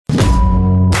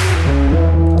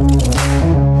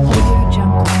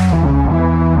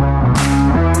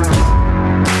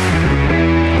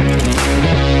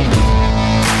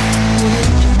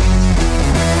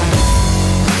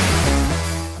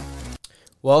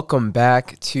Welcome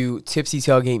back to Tipsy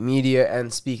Tailgate Media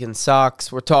and Speaking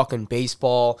Sox. We're talking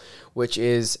baseball, which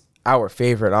is our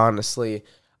favorite, honestly.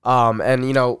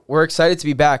 We're excited to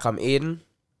be back. I'm Aiden,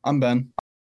 I'm Ben.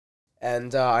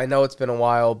 and I know it's been a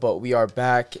while, but we are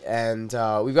back, and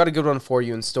we've got a good one for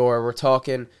you in store. We're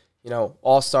talking,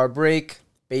 All-Star break,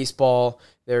 baseball.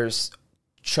 There's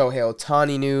Shohei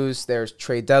Ohtani news. There's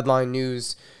trade deadline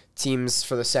news. Teams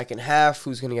for the second half,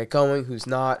 who's going to get going, who's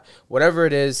not, whatever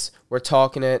it is, we're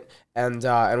talking it, and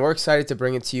we're excited to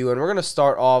bring it to you. And we're going to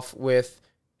start off with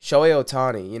Shohei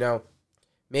Ohtani,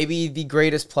 maybe the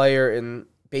greatest player in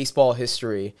baseball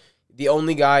history, the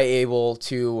only guy able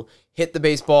to hit the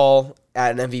baseball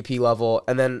at an MVP level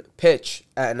and then pitch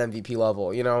at an MVP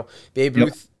level. Babe Yep.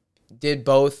 Ruth did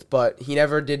both, but he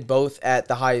never did both at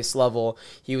the highest level.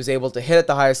 He was able to hit at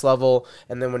the highest level,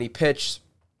 and then when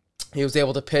he was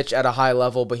able to pitch at a high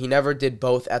level, but he never did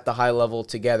both at the high level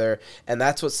together, and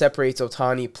that's what separates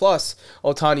Ohtani. Plus,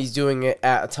 Ohtani's doing it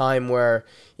at a time where,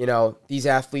 these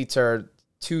athletes are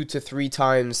 2 to 3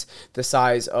 times the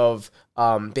size of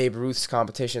Babe Ruth's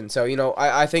competition. So,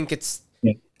 I think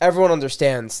Yeah. everyone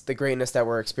understands the greatness that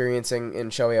we're experiencing in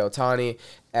Shohei Ohtani,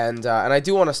 and I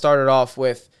do want to start it off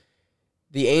with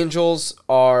the Angels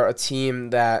are a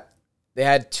team that they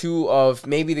had two of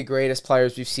maybe the greatest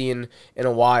players we've seen in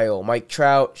a while, Mike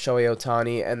Trout, Shohei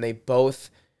Ohtani, and they both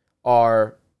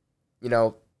are,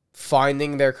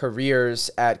 finding their careers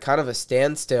at kind of a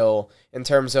standstill in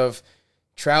terms of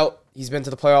Trout. He's been to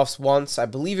the playoffs once. I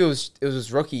believe it was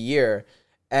his rookie year,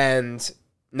 and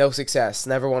no success.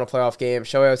 Never won a playoff game.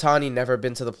 Shohei Ohtani never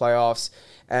been to the playoffs,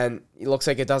 and it looks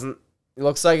like it doesn't. It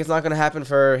looks like it's not going to happen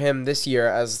for him this year,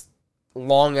 as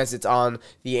long as it's on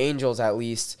the Angels at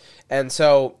least. And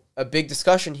so a big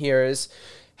discussion here is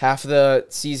half of the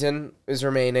season is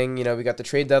remaining. We got the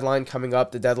trade deadline coming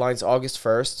up. The deadline's August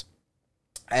 1st.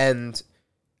 And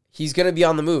he's going to be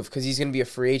on the move because he's going to be a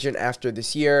free agent after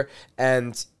this year.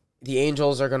 And the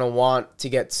Angels are going to want to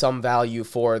get some value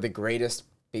for the greatest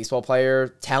baseball player,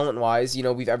 talent-wise,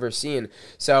 we've ever seen.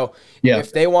 So Yeah.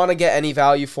 if they want to get any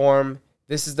value for him,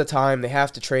 this is the time. They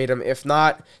have to trade him. If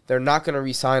not, they're not going to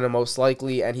re-sign him most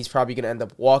likely, and he's probably going to end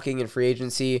up walking in free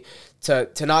agency. To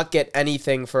not get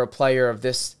anything for a player of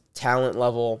this talent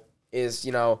level is,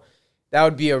 that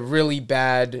would be a really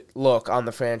bad look on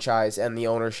the franchise and the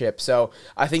ownership. So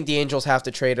I think the Angels have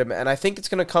to trade him, and I think it's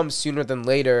going to come sooner than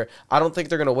later. I don't think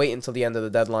they're going to wait until the end of the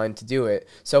deadline to do it.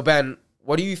 So, Ben,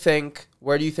 what do you think?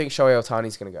 Where do you think Shohei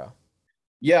Ohtani's going to go?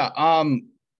 Yeah.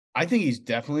 I think he's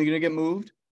definitely going to get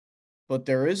moved, but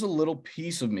there is a little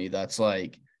piece of me that's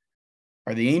like,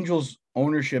 are the Angels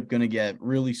ownership going to get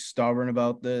really stubborn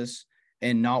about this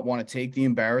and not want to take the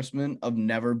embarrassment of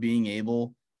never being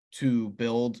able to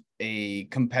build a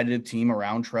competitive team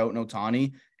around Trout and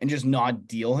Ohtani and just not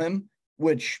deal him,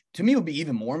 which to me would be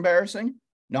even more embarrassing,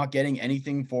 not getting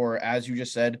anything for, as you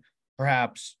just said,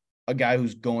 perhaps a guy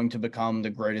who's going to become the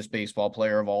greatest baseball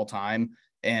player of all time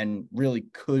and really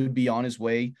could be on his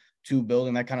way to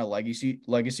building that kind of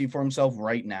legacy for himself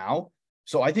right now.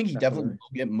 So I think he definitely Definitely.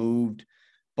 will get moved,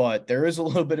 but there is a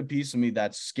little bit of piece of me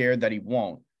that's scared that he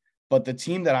won't. But the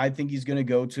team that I think he's going to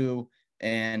go to,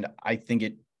 and I think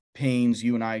it pains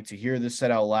you and I to hear this said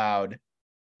out loud,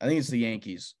 I think it's the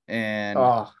Yankees. And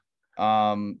Oh.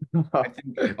 um,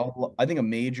 I think a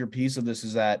major piece of this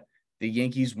is that the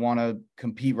Yankees want to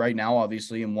compete right now,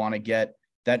 obviously, and want to get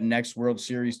that next World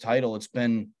Series title. It's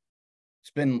been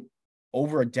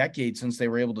over a decade since they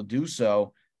were able to do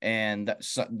so, and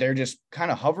they're just kind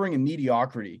of hovering in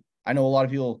mediocrity. I know a lot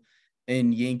of people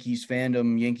in Yankees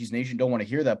fandom, Yankees Nation don't want to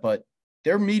hear that, but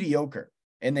they're mediocre,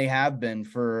 and they have been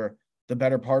for the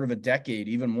better part of a decade,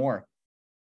 even more.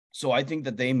 So I think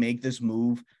that they make this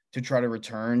move to try to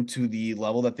return to the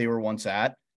level that they were once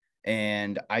at.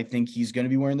 And I think he's going to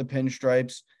be wearing the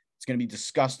pinstripes. It's going to be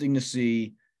disgusting to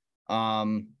see.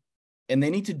 Um, and they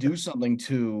need to do something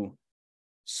to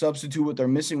substitute what they're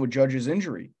missing with Judge's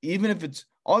injury. Even if it's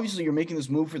obviously you're making this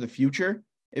move for the future,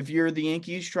 if you're the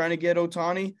Yankees trying to get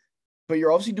Ohtani, but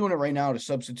you're obviously doing it right now to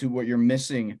substitute what you're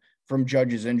missing from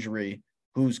Judge's injury,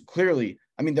 who's clearly,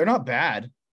 I mean, they're not bad.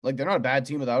 Like, they're not a bad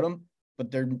team without him, but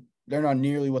they're not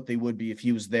nearly what they would be if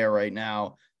he was there right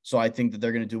now. So I think that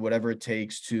they're going to do whatever it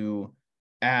takes to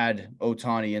add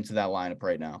Ohtani into that lineup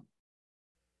right now.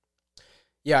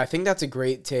 Yeah, I think that's a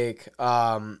great take.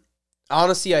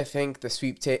 Honestly, I think the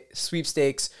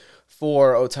sweepstakes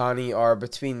for Ohtani are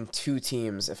between two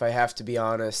teams, if I have to be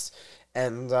honest.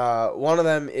 And one of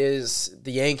them is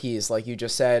the Yankees, like you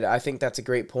just said. I think that's a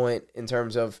great point in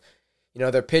terms of,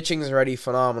 their pitching is already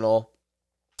phenomenal.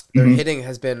 Their Mm-hmm. hitting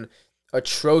has been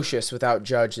atrocious without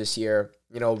Judge this year.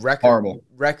 Record Horrible.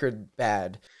 record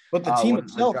bad. But the team When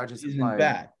itself Judge isn't isn't playing.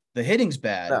 bad. The hitting's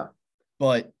bad, No,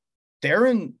 but they're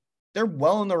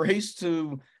well in the race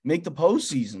to make the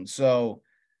postseason. So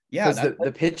yeah, because that's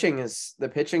the pitching is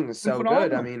been so good. I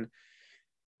phenomenal. mean,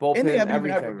 And they bullpen, haven't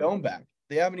even had everything. Rendon back.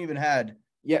 They haven't even had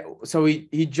Yeah, so he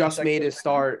a just second. made his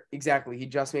start. Exactly, he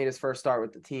just made his first start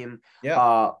with the team.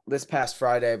 Yeah. This past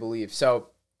Friday, I believe. So,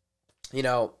 you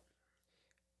know,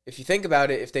 if you think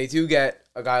about it, if they do get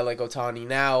a guy like Ohtani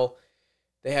now,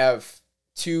 they have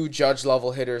two Judge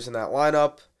level hitters in that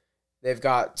lineup. They've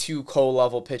got two Cole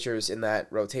level pitchers in that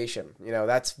rotation.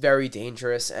 That's very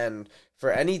dangerous, and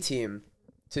for any team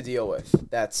to deal with,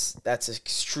 that's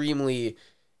extremely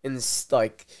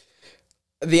like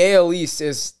the AL East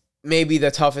is maybe the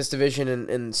toughest division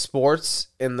in sports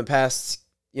in the past,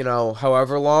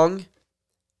 however long.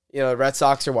 The Red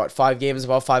Sox are 5 games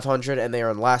above 500 and they are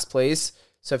in last place.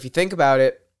 So if you think about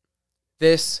it,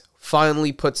 this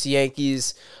finally puts the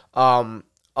Yankees a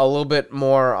little bit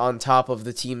more on top of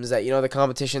the teams that, the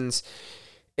competition's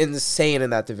insane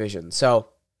in that division. So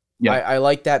Yeah. I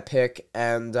like that pick,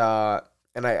 and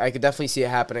I could definitely see it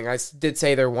happening. I did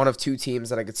say they're one of two teams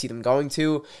that I could see them going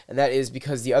to, and that is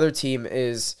because the other team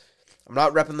is, I'm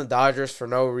not repping the Dodgers for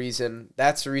no reason.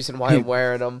 That's the reason why I'm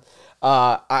wearing them.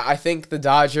 I think the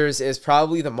Dodgers is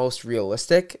probably the most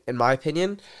realistic, in my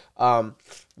opinion.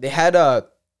 They had a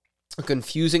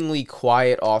confusingly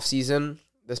quiet offseason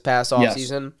this past Yes.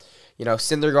 offseason.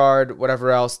 Syndergaard,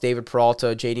 whatever else, David Peralta,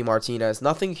 JD Martinez,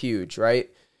 nothing huge, right?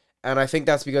 And I think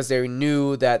that's because they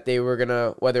knew that they were going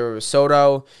to, whether it was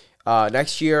Soto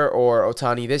next year or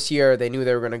Ohtani this year, they knew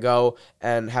they were going to go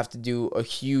and have to do a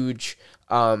huge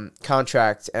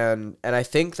contract. And I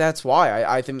think that's why.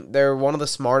 I think they're one of the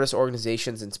smartest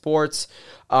organizations in sports.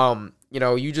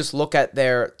 You just look at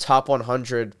their top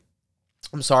 100,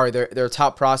 their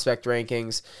top prospect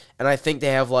rankings, and I think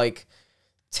they have like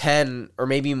 10 or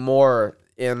maybe more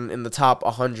in the top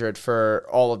 100 for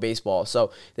all of baseball.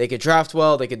 So they could draft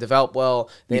well, they could develop well,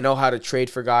 they know how to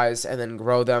trade for guys and then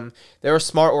grow them. They're a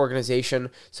smart organization,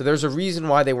 so there's a reason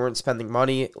why they weren't spending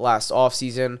money last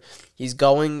offseason. He's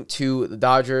going to the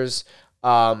Dodgers.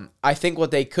 I think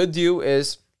what they could do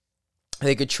is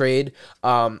they could trade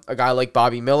a guy like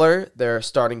Bobby Miller, their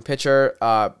starting pitcher,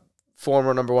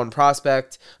 former number one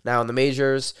prospect, now in the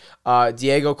majors.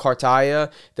 Diego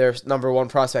Cartaya, their number one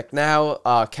prospect now,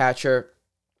 catcher.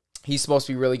 He's supposed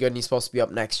to be really good, and he's supposed to be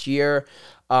up next year.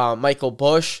 Michael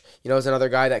Bush, is another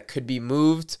guy that could be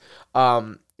moved.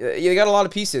 You got a lot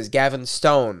of pieces. Gavin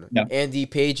Stone, Yeah. Andy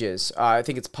Pages. I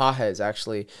think it's Pajes,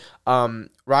 actually. Ryan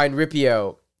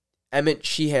Ripio, Emmett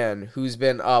Sheehan, who's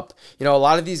been up. A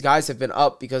lot of these guys have been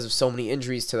up because of so many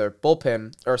injuries to their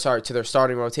to their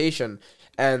starting rotation.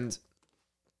 And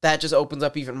that just opens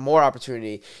up even more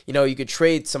opportunity. You could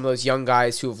trade some of those young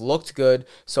guys who have looked good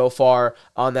so far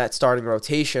on that starting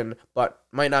rotation, but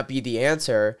might not be the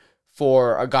answer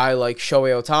for a guy like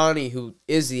Shohei Ohtani, who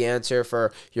is the answer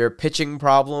for your pitching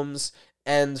problems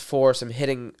and for some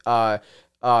hitting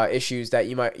issues that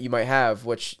you might have,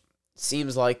 which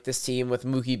seems like this team with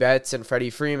Mookie Betts and Freddie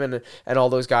Freeman and all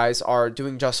those guys are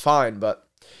doing just fine. But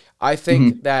I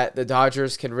think that the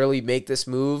Dodgers can really make this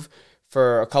move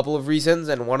for a couple of reasons,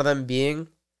 and one of them being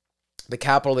the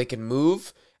capital they can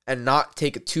move and not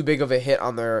take too big of a hit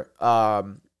on their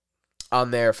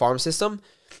farm system,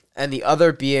 and the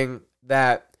other being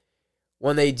that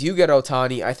when they do get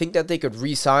Ohtani, I think that they could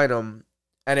re-sign him,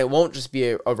 and it won't just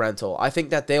be a rental. I think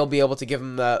that they'll be able to give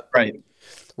him the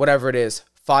whatever it is,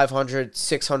 $500,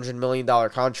 $600 million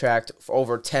contract for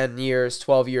over 10 years,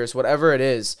 12 years, whatever it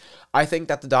is. I think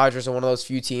that the Dodgers are one of those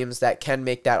few teams that can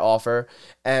make that offer,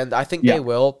 and I think they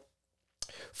will.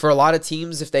 For a lot of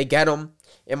teams, if they get him,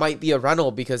 it might be a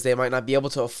rental because they might not be able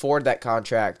to afford that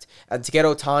contract. And to get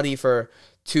Ohtani for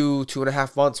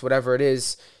 2.5 months, whatever it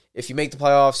is, if you make the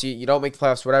playoffs, you don't make the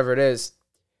playoffs, whatever it is,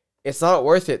 it's not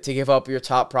worth it to give up your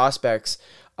top prospects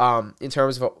in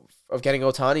terms of getting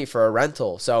Ohtani for a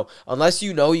rental. So unless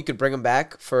you could bring him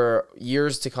back for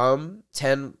years to come,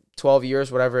 10, 12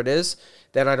 years, whatever it is,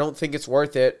 then I don't think it's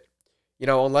worth it.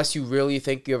 Unless you really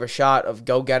think you have a shot of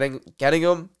getting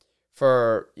him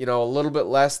for, a little bit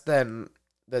less than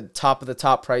the top of the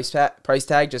top price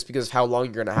tag just because of how long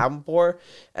you're going to have him for.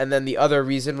 And then the other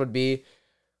reason would be,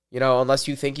 unless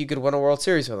you think you could win a World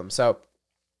Series with him. So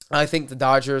I think the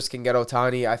Dodgers can get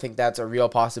Ohtani. I think that's a real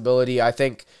possibility. I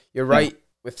think you're right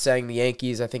with saying the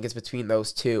Yankees. I think it's between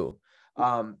those two.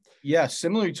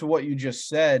 Similar to what you just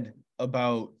said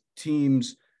about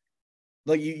teams,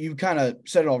 like you kind of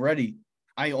said it already.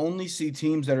 I only see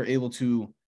teams that are able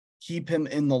to keep him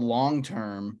in the long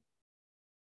term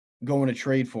going to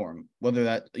trade for him, whether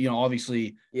that,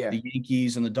 obviously Yeah. the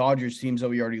Yankees and the Dodgers teams that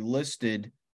we already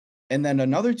listed. And then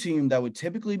another team that would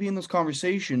typically be in this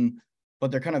conversation,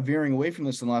 but they're kind of veering away from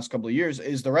this in the last couple of years,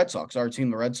 is the Red Sox, our team,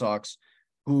 the Red Sox,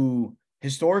 who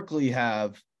historically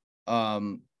have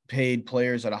paid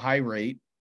players at a high rate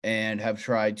and have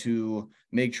tried to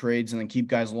make trades and then keep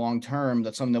guys long term.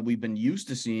 That's something that we've been used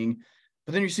to seeing.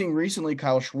 But then you're seeing recently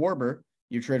Kyle Schwarber,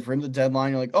 you trade for him at the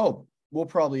deadline. You're like, oh, we'll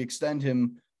probably extend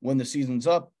him when the season's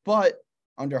up. But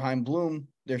under Chaim Bloom,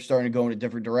 they're starting to go in a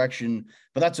different direction.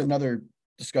 But that's another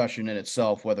discussion in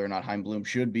itself, whether or not Chaim Bloom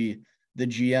should be the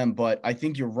GM. But I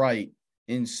think you're right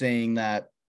in saying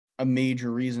that a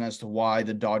major reason as to why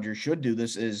the Dodgers should do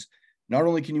this is not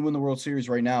only can you win the World Series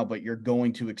right now, but you're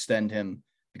going to extend him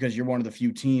because you're one of the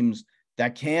few teams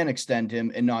that can extend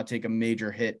him and not take a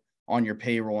major hit on your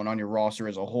payroll and on your roster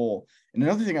as a whole. And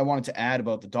another thing I wanted to add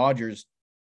about the Dodgers,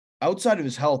 outside of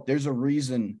his health, there's a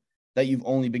reason that you've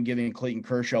only been giving Clayton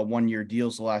Kershaw 1-year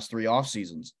deals the last 3 off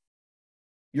seasons.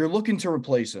 You're looking to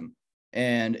replace him.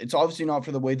 And it's obviously not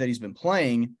for the way that he's been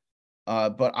playing.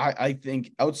 But I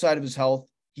think outside of his health,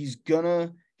 he's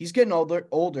getting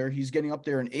older. He's getting up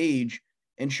there in age.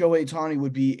 And Shohei Ohtani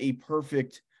would be a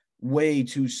perfect way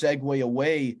to segue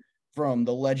away from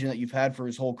the legend that you've had for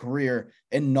his whole career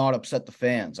and not upset the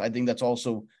fans. I think that's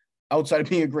also, outside of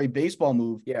being a great baseball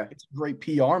move, it's a great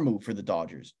PR move for the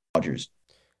Dodgers.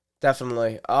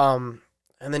 Definitely. And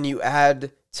then you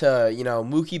add to,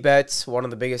 Mookie Betts, one of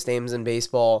the biggest names in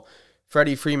baseball.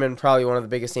 Freddie Freeman, probably one of the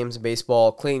biggest names in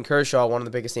baseball. Clayton Kershaw, one of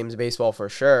the biggest names in baseball for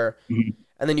sure. Mm-hmm.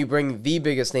 And then you bring the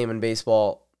biggest name in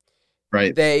baseball.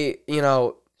 Right. They,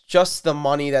 just the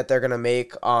money that they're going to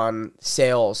make on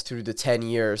sales through the 10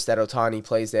 years that Ohtani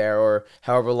plays there or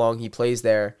however long he plays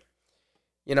there,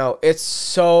 it's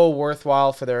so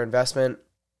worthwhile for their investment,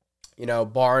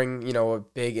 barring, a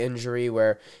big injury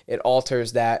where it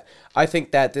alters that. I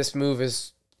think that this move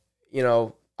is,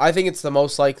 I think it's the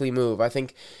most likely move. I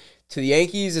think to the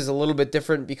Yankees is a little bit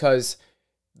different because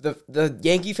the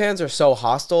Yankee fans are so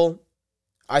hostile.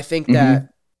 I think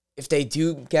that if they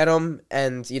do get him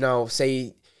and,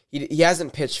 say he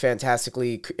hasn't pitched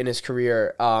fantastically in his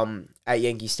career at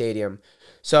Yankee Stadium.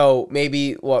 So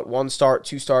maybe, 1 start,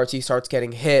 2 starts, he starts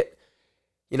getting hit.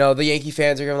 The Yankee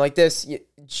fans are going like this.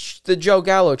 The Joe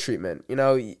Gallo treatment.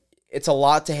 It's a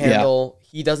lot to handle. Yeah.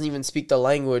 He doesn't even speak the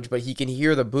language, but he can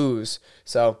hear the boos.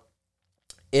 So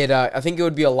I think it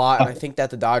would be a lot, and I think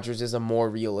that the Dodgers is a more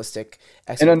realistic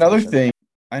expectation. And another thing,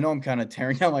 I know I'm kind of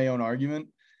tearing down my own argument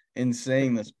in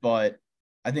saying this, but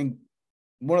I think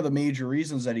one of the major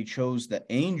reasons that he chose the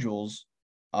Angels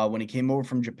when he came over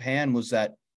from Japan was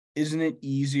that isn't it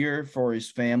easier for his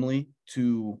family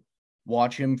to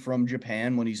watch him from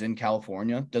Japan when he's in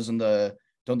California? Don't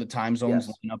the time zones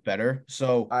line up better?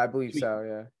 So I believe so,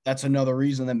 yeah. That's another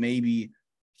reason that maybe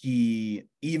he,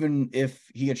 even if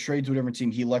he gets traded to a different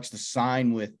team, he elects to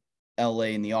sign with LA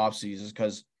in the offseason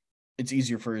because it's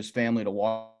easier for his family to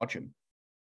watch him.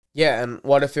 Yeah, and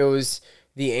what if it was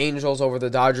the Angels over the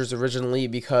Dodgers originally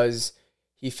because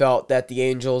he felt that the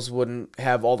Angels wouldn't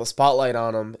have all the spotlight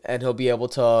on him and he'll be able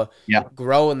to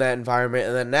grow in that environment.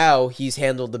 And then now he's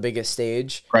handled the biggest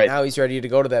stage. Right. Now he's ready to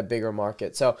go to that bigger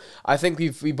market. So I think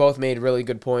we both made really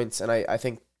good points, and I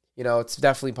think, it's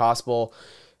definitely possible.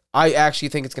 I actually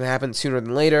think it's going to happen sooner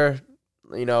than later,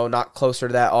 not closer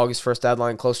to that August 1st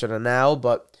deadline, closer to now,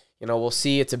 but, we'll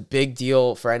see. It's a big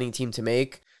deal for any team to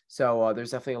make. So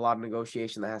there's definitely a lot of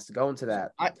negotiation that has to go into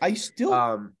that. I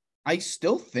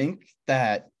still think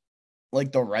that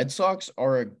like the Red Sox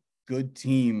are a good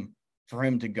team for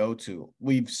him to go to.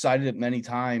 We've cited it many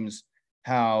times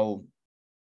how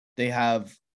they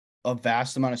have a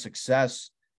vast amount of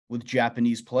success with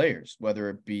Japanese players, whether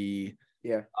it be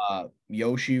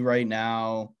Yoshi right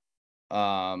now,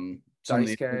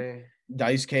 Daisuke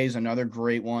is another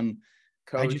great one.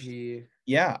 Koji.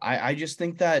 I just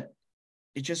think that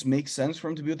it just makes sense for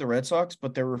him to be with the Red Sox,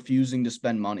 but they're refusing to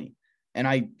spend money. And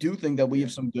I do think that we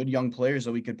have some good young players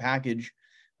that we could package.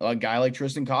 A guy like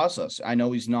Tristan Casas. I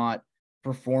know he's not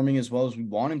performing as well as we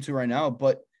want him to right now,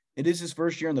 but it is his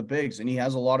first year in the bigs, and he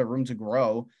has a lot of room to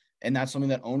grow, and that's something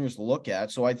that owners look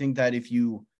at. So I think that if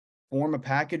you form a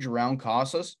package around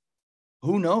Casas,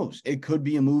 who knows? It could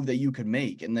be a move that you could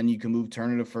make, and then you can move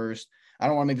Turner to first. I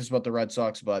don't want to make this about the Red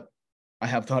Sox, but I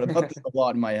have thought about this a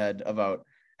lot in my head about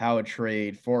how a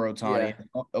trade for Ohtani,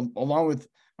 along with,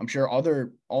 I'm sure, all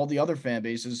the other fan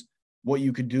bases, what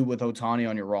you could do with Ohtani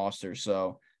on your roster.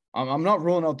 So I'm not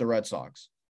ruling out the Red Sox.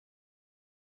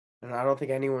 And I don't think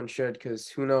anyone should, because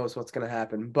who knows what's going to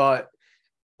happen. But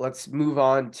let's move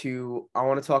on to, I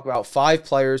want to talk about 5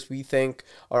 players we think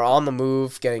are on the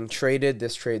move, getting traded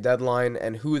this trade deadline,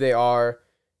 and who they are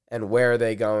and where are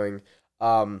they going.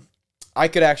 Um, I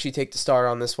could actually take the start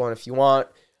on this one if you want.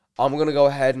 I'm going to go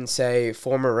ahead and say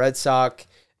former Red Sox,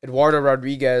 Eduardo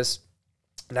Rodriguez,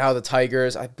 now the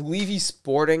Tigers. I believe he's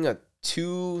sporting a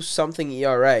 2-something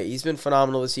ERA. He's been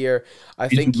phenomenal this year. I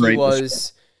He's been think he great this year.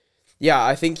 was, yeah,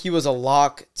 I think he was a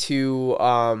lock to,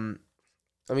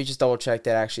 let me just double check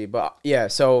that actually. But yeah,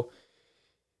 so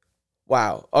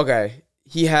wow. Okay.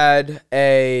 He had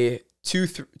a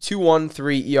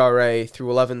 2.13 ERA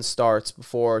through 11 starts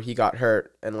before he got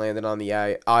hurt and landed on the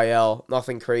IL.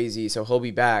 Nothing crazy, so he'll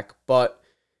be back. But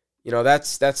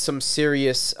that's some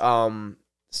serious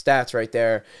stats right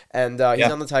there. And he's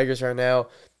Yeah. on the Tigers right now.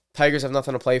 Tigers have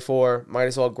nothing to play for. Might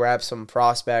as well grab some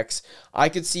prospects. I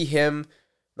could see him,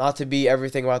 not to be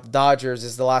everything about the Dodgers,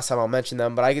 is the last time I'll mention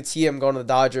them, but I could see him going to the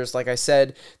Dodgers. Like I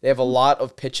said, they have a lot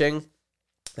of pitching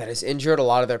that is injured. A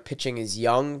lot of their pitching is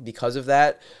young because of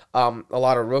that. A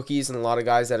lot of rookies and a lot of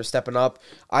guys that are stepping up.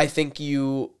 I think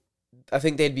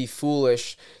they'd be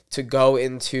foolish to go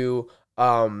into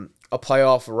a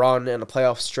playoff run and a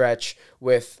playoff stretch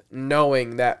with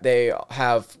knowing that they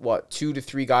have 2 to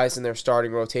 3 guys in their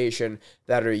starting rotation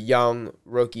that are young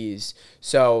rookies.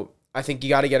 So I think you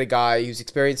got to get a guy who's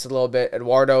experienced a little bit.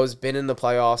 Eduardo's been in the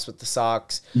playoffs with the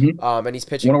Sox, Mm-hmm. and he's Won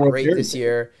pitching a World great this Series.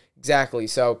 year. Exactly.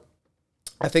 So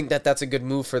I think that that's a good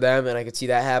move for them, and I could see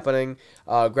that happening.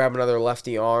 Grab another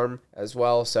lefty arm as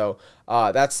well. So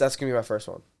that's gonna be my first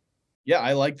one. Yeah,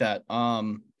 I like that.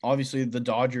 Obviously the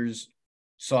Dodgers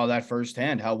saw that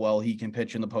firsthand how well he can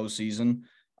pitch in the postseason.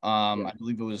 Yeah. I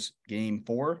believe it was game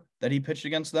 4 that he pitched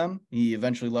against them. He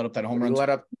eventually let up that home When he run, let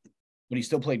up, but he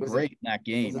still played was it great in that was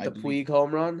game. it I the believe. Puig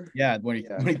home run? Yeah, when he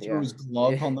Yeah, when he threw yeah, his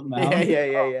glove yeah, on the yeah, mound. yeah,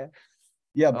 yeah, yeah.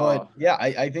 Yeah, but Oh, yeah,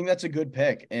 I think that's a good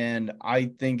pick. And I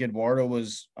think Eduardo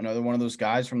was another one of those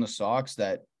guys from the Sox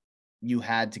that you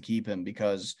had to keep him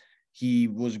because he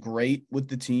was great with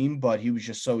the team, but he was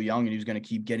just so young and he was going to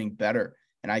keep getting better.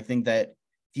 And I think that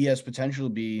he has potential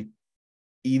to be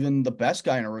even the best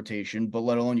guy in a rotation, but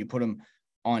let alone you put him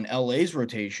on LA's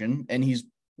rotation and he's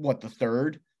the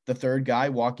third guy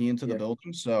walking into the yeah,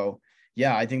 building. So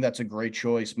yeah, I think that's a great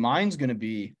choice. Mine's going to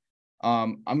be,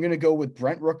 I'm going to go with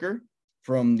Brent Rooker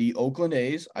from the Oakland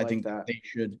A's. I I like think that. they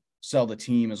should sell the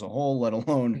team as a whole, let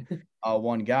alone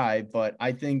one guy. But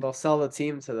I think, They'll sell the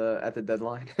team to the at the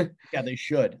deadline. yeah, they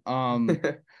should.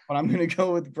 But I'm going to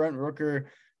go with Brent Rooker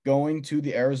going to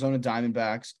the Arizona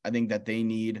Diamondbacks. I think that they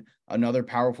need another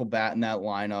powerful bat in that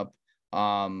lineup.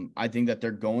 I think that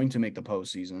they're going to make the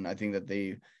postseason. I think that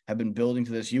they have been building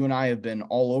to this. You and I have been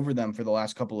all over them for the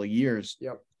last couple of years,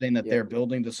 Yep. saying that they're Yep.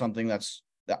 building to something that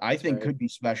I That's think right. could be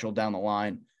special down the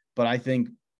line. But I think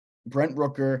Brent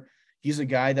Rooker, he's a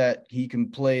guy that he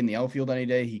can play in the outfield any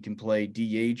day. He can play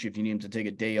DH if you need him to take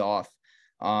a day off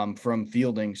from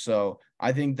fielding. So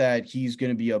I think that he's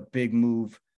going to be a big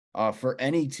move for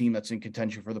any team that's in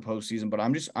contention for the postseason. But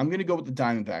I'm going to go with the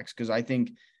Diamondbacks because I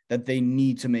think that they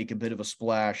need to make a bit of a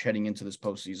splash heading into this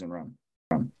postseason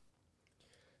run.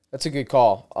 That's a good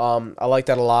call. I like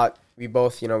that a lot. We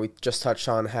both, we just touched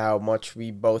on how much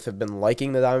we both have been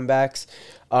liking the Diamondbacks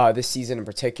this season in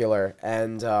particular.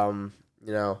 And,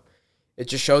 it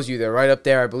just shows you they're right up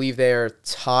there. I believe they are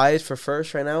tied for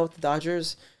first right now with the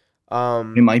Dodgers.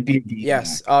 It might be a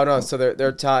Yes. D-back. Oh, no. So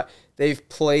they're tied. They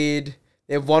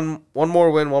have one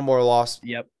more win, one more loss.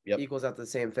 Yep. Equals out to the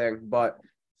same thing. But,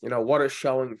 what a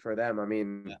showing for them. I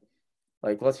mean, Yeah.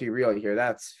 like, let's be real here.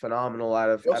 That's phenomenal out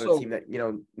of a Also, team that,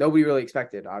 nobody really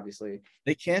expected, obviously.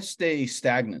 they can't stay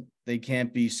stagnant. They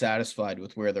can't be satisfied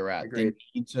with where they're at. They Agreed.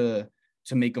 need to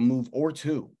make a move or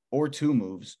two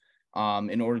moves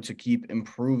in order to keep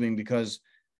improving because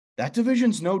that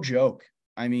division's no joke.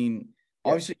 I mean,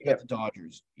 Yep. obviously you got Yep. the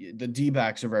Dodgers. The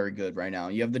D-backs are very good right now.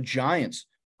 You have the Giants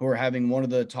who are having one of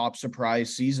the top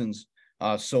surprise seasons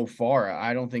so far.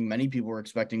 I don't think many people were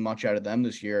expecting much out of them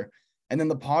this year. And then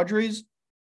the Padres,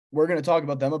 we're going to talk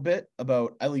about them a bit,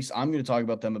 at least I'm going to talk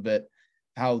about them a bit,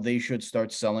 how they should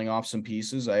start selling off some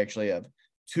pieces. I actually have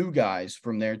 2 guys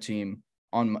from their team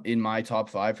in my top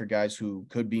 5 for guys who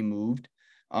could be moved.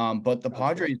 But the Gotcha.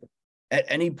 Padres, at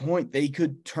any point, they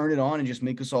could turn it on and just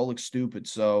make us all look stupid.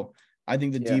 So I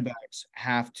think the Yeah. D-backs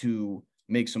have to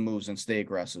make some moves and stay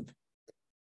aggressive.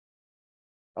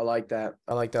 I like that.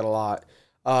 I like that a lot.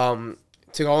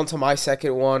 To go on to my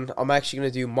second one, I'm actually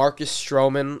going to do Marcus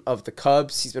Stroman of the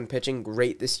Cubs. He's been pitching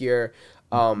great this year.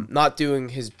 Not doing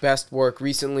his best work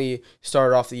recently.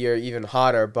 Started off the year even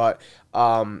hotter, but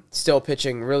still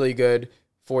pitching really good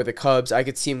for the Cubs. I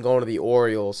could see him going to the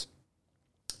Orioles.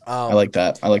 I Um, like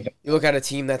that. I like that. you look at a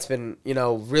team that's been,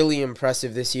 really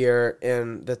impressive this year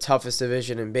in the toughest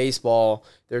division in baseball.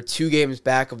 They're 2 games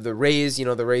back of the Rays.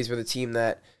 The Rays were the team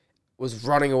that was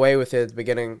running away with it at the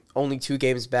beginning, only 2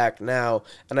 games back now.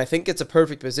 And I think it's a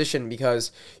perfect position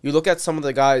because you look at some of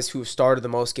the guys who started the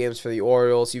most games for the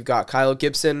Orioles. You've got Kyle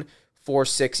Gibson,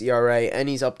 4.6 ERA, and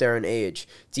he's up there in age.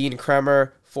 Dean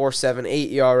Kremer,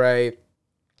 4.78 ERA.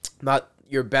 Not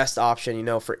your best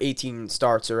option, for 18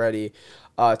 starts already.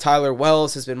 Tyler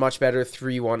Wells has been much better,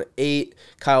 3.18.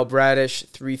 Kyle Bradish,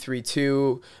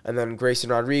 3.32. And then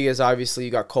Grayson Rodriguez, obviously.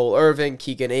 You got Cole Irvin,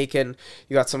 Keegan Aiken.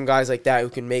 You got some guys like that who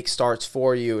can make starts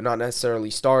for you, not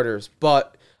necessarily starters.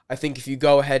 But I think if you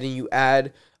go ahead and you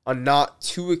add a not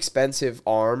too expensive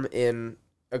arm in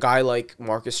a guy like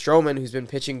Marcus Stroman, who's been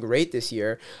pitching great this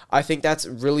year, I think that's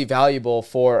really valuable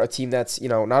for a team that's,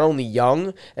 not only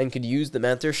young and could use the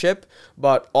mentorship,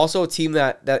 but also a team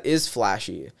that is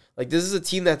flashy. Like, this is a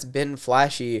team that's been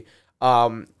flashy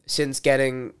since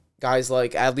getting guys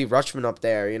like Adley Rutschman up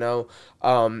there,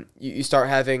 you start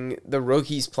having the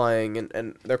rookies playing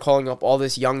and they're calling up all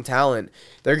this young talent.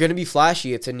 They're going to be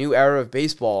flashy. It's a new era of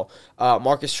baseball.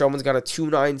 Marcus Stroman's got a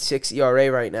 2.96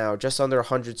 ERA right now, just under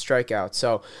 100 strikeouts.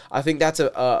 So I think that's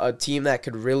a team that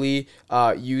could really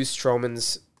use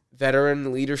Stroman's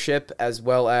veteran leadership as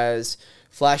well as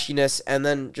flashiness, and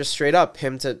then just straight up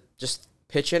him to just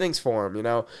pitch innings for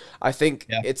him. I think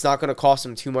it's not going to cost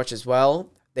him too much as well.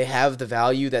 They have the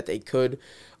value that they could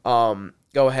go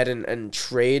ahead and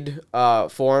trade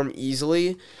for him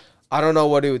easily. I don't know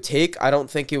what it would take. I don't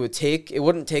think it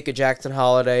wouldn't take a Jackson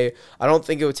Holiday. I don't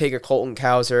think it would take a Colton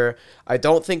Cowser. I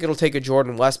don't think it'll take a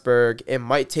Jordan Westberg. It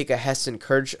might take a Heston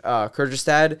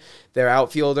Kjerstad, their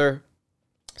outfielder,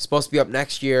 supposed to be up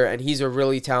next year, and he's a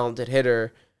really talented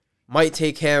hitter. Might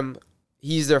take him.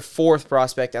 He's their 4th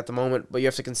prospect at the moment, but you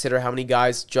have to consider how many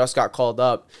guys just got called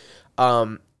up.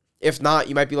 If not,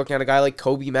 you might be looking at a guy like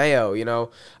Kobe Mayo,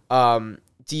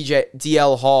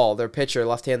 DL Hall, their pitcher,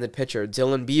 left-handed pitcher,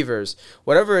 Dylan Beavers,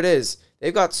 whatever it is.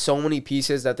 They've got so many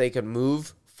pieces that they could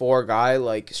move for a guy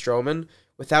like Stroman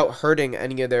without hurting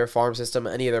any of their farm system,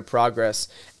 any of their progress,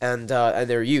 and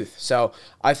their youth. So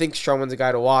I think Stroman's a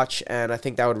guy to watch, and I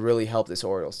think that would really help this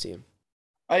Orioles team.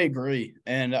 I agree.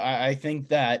 And I think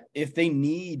that if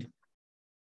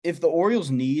the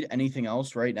Orioles need anything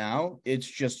else right now, it's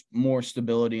just more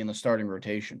stability in the starting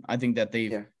rotation. I think that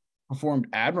they've performed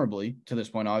admirably to this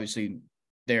point. Obviously,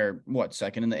 they're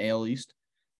second in the AL East.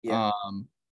 Yeah.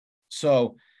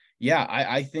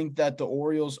 I think that the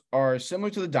Orioles are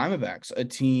similar to the Diamondbacks, a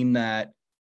team that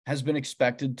has been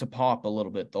expected to pop a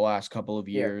little bit the last couple of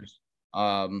years.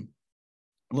 A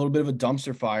little bit of a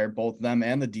dumpster fire, both them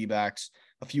and the D-backs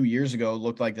a few years ago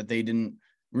looked like that they didn't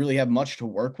really have much to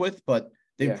work with, but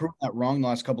they've proven that wrong the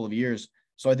last couple of years.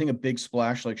 So I think a big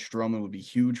splash like Stroman would be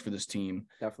huge for this team.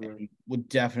 Definitely. Would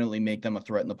definitely make them a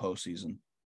threat in the postseason.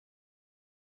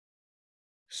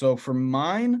 So for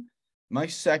my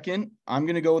second, I'm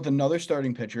going to go with another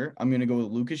starting pitcher. I'm going to go with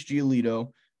Lucas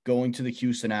Giolito going to the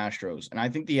Houston Astros. And I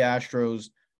think the Astros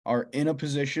are in a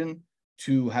position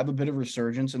to have a bit of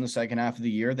resurgence in the second half of the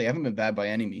year. They haven't been bad by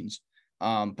any means.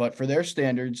 But for their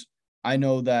standards, I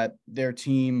know that their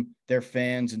team, their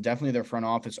fans, and definitely their front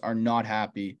office are not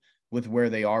happy with where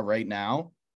they are right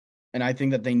now. And I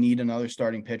think that they need another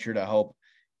starting pitcher to help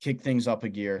kick things up a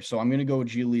gear. So I'm going to go with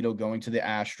Giolito going to the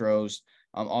Astros.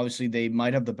 Obviously, they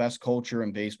might have the best culture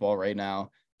in baseball right now,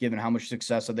 given how much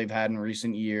success that they've had in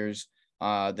recent years.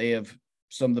 They have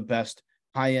some of the best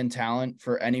high-end talent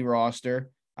for any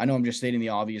roster. I know I'm just stating the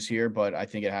obvious here, but I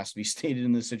think it has to be stated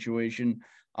in this situation.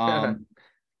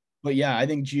 But yeah, I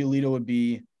think Giolito would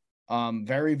be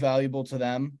very valuable to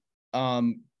them.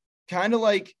 Kind of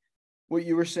like what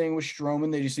you were saying with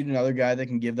Stroman, they just need another guy that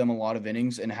can give them a lot of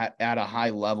innings and at a high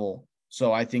level.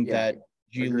 So I think that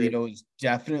Giolito is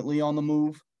definitely on the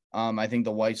move. I think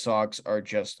the White Sox are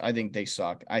I think they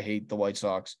suck. I hate the White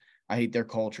Sox. I hate their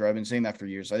culture. I've been saying that for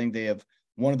years. I think they have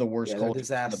one of the worst cultures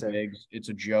in the bigs. It's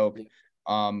a joke.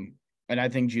 And I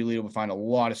think Giolito would find a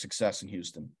lot of success in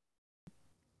Houston.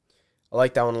 I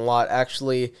like that one a lot.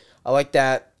 Actually, I like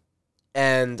that.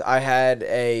 And I had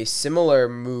a similar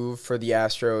move for the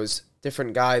Astros.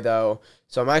 Different guy, though.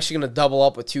 So I'm actually going to double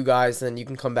up with 2 guys, then you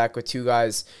can come back with 2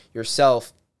 guys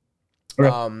yourself. Okay.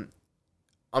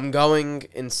 I'm going,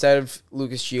 instead of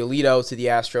Lucas Giolito, to the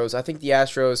Astros. I think the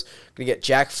Astros are going to get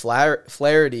Jack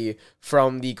Flaherty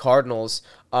from the Cardinals.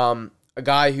 A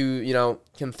guy who,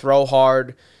 can throw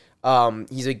hard.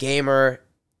 He's a gamer.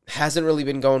 Hasn't really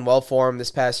been going well for him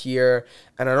this past year,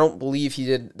 and I don't believe he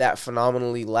did that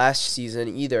phenomenally last season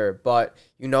either, but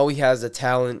he has the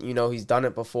talent, he's done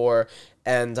it before,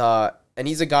 and And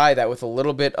he's a guy that with a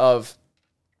little bit of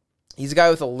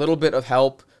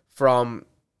help from,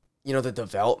 the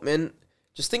development.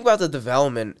 Just think about the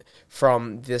development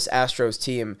from this Astros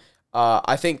team.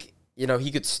 I think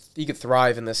he could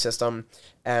thrive in this system,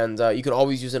 and you could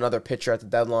always use another pitcher at the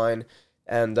deadline.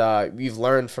 And we've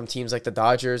learned from teams like the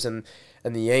Dodgers and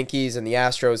the Yankees and the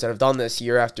Astros that have done this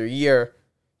year after year.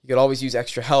 You could always use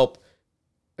extra help.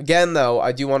 Again, though,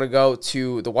 I do want to go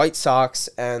to the White Sox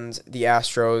and the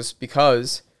Astros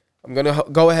because I'm going to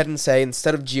go ahead and say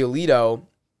instead of Giolito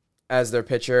as their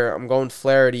pitcher, I'm going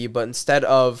Flaherty, but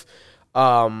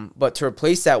but to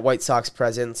replace that White Sox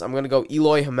presence, I'm going to go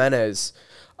Eloy Jimenez,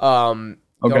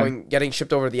 getting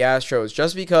shipped over to the Astros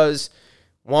just because,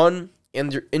 one,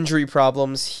 injury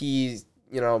problems, he's,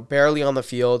 barely on the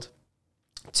field.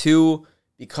 Two,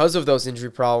 because of those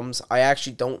injury problems, I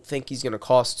actually don't think he's going to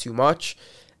cost too much.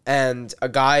 And a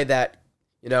guy that,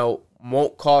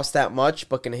 won't cost that much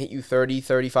but can hit you 30,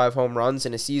 35 home runs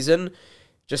in a season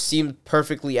just seemed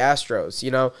perfectly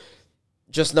Astros.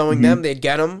 Just knowing them, they'd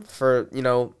get him for,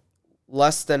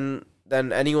 less than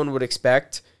anyone would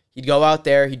expect. He'd go out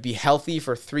there, he'd be healthy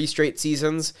for 3 straight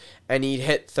seasons, and he'd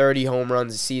hit 30 home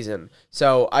runs a season.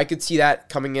 So I could see that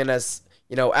coming in as,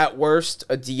 at worst,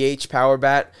 a DH power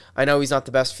bat. I know he's not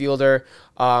the best fielder.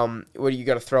 What you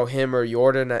got to throw him or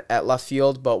Jordan at left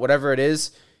field, but whatever it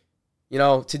is,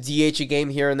 to DH a game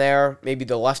here and there, maybe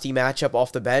the lefty matchup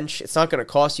off the bench, it's not going to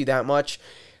cost you that much.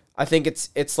 I think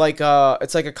it's like a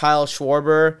Kyle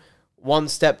Schwarber, one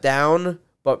step down,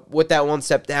 but with that one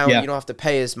step down, you don't have to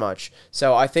pay as much.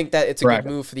 So I think that it's a good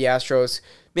move for the Astros,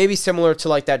 maybe similar to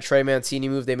like that Trey Mancini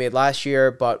move they made last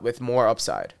year, but with more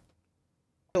upside.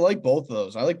 I like both of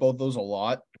those. I like both of those a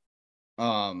lot.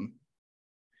 I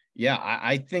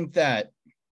think that,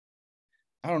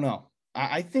 I don't know.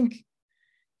 I think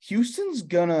Houston's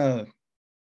gonna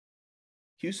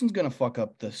fuck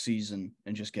up the season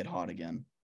and just get hot again.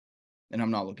 And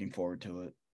I'm not looking forward to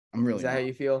it. I'm really Is that not. how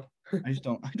you feel? I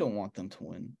don't want them to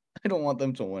win. I don't want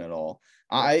them to win at all.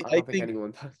 I don't think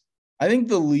anyone does. I think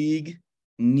the league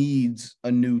needs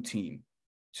a new team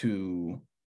to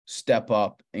step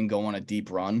up and go on a deep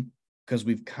run because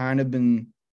we've kind of been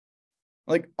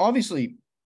like, obviously,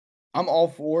 I'm all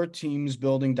for teams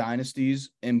building dynasties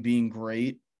and being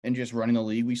great and just running the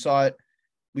league. We saw it.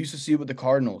 We used to see it with the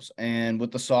Cardinals and with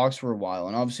the Sox for a while,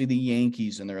 and obviously the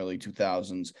Yankees in the early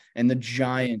 2000s, and the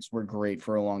Giants were great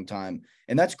for a long time.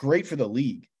 And that's great for the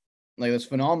league. Like, that's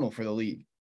phenomenal for the league.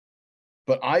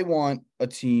 But I want a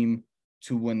team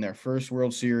to win their first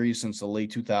World Series since the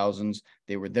late 2000s.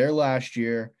 They were there last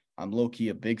year. I'm low-key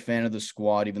a big fan of the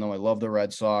squad, even though I love the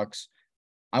Red Sox.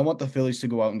 I want the Phillies to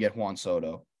go out and get Juan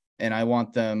Soto, and I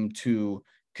want them to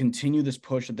continue this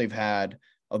push that they've had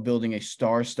of building a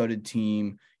star-studded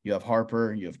team. You have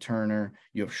Harper, you have Turner,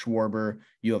 you have Schwarber,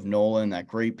 you have Nolan, that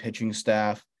great pitching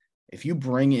staff. If you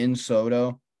bring in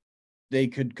Soto, they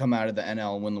could come out of the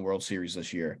NL and win the World Series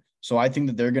this year. So I think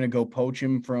that they're going to go poach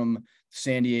him from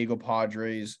San Diego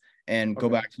Padres and go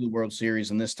back to the World Series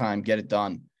and this time get it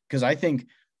done. Because I think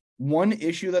one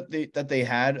issue that they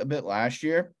had a bit last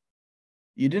year,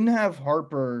 you didn't have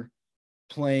Harper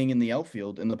playing in the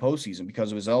outfield in the postseason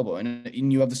because of his elbow,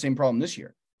 and you have the same problem this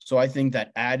year. So I think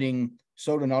that adding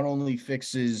Soto not only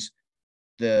fixes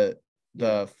the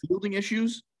fielding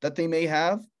issues that they may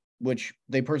have, which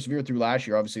they persevered through last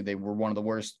year. Obviously, they were one of the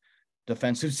worst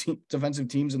defensive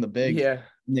teams in the big. Yeah.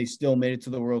 And they still made it to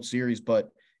the World Series.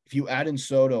 But if you add in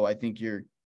Soto, I think you're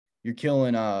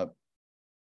killing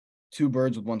 2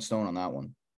 birds with 1 stone on that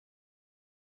one.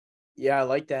 Yeah, I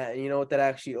like that. And you know what that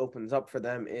actually opens up for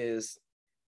them is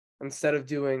instead of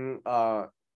doing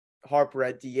Harper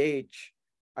at DH,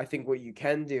 I think what you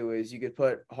can do is you could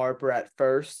put Harper at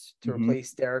first to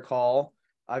replace Derek Hall.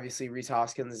 Obviously, Rhys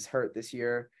Hoskins is hurt this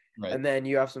year. Right. And then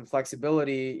you have some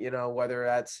flexibility, whether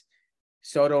that's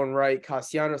Soto and right,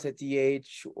 Castellanos at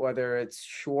DH, whether it's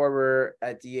Schwarber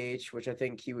at DH, which I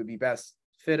think he would be best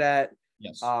fit at.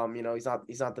 Yes.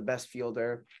 He's not the best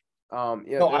fielder.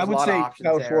 No, I would say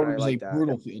Kyle Schwarber is a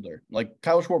brutal fielder. Like,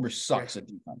 Kyle Schwarber sucks at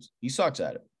defense. He sucks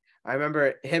at it. I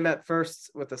remember him at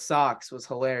first with the Sox was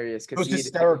hilarious because it was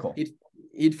hysterical.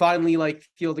 He'd finally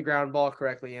field the ground ball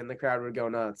correctly and the crowd would go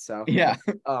nuts. So yeah,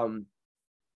 I'm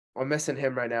missing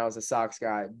him right now as a Sox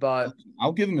guy. But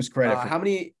I'll give him his credit. How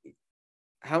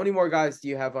many more guys do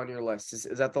you have on your list?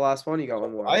 Is that the last one? You got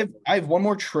one more? I have one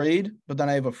more trade, but then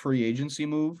I have a free agency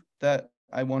move that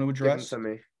I want to address. Give them to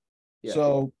me. Yeah.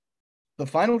 So the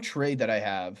final trade that I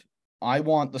have, I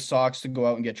want the Sox to go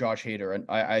out and get Josh Hader. And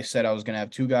I said I was going to have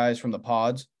 2 guys from the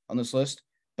Pods on this list,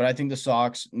 but I think the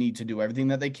Sox need to do everything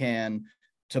that they can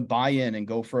to buy in and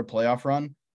go for a playoff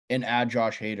run and add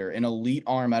Josh Hader, an elite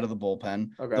arm out of the bullpen.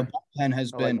 The Okay. bullpen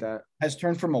I like that. has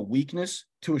turned from a weakness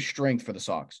to a strength for the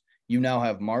Sox. You now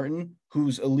have Martin,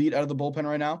 who's elite out of the bullpen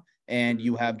right now, and Mhm.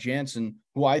 you have Jansen,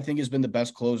 who I think has been the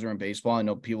best closer in baseball. I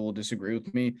know people will disagree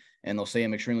with me and they'll say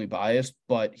I'm extremely biased,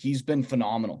 but he's been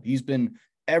phenomenal. He's been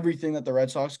everything that the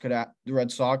Red Sox could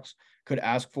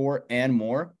ask for and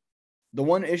more. The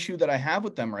one issue that I have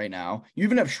with them right now, you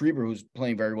even have Schreiber, who's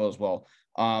playing very well as well,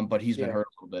 but he's been Yeah. hurt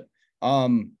a little bit.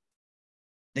 Um,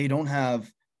 they don't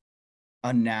have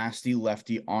a nasty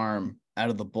lefty arm out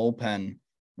of the bullpen,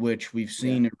 which we've Yeah.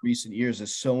 seen in recent years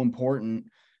is so important,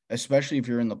 especially if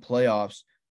you're in the playoffs,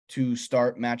 to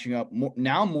start matching up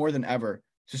now more than ever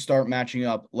to start matching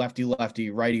up lefty lefty,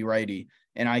 righty righty.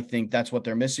 And I think that's what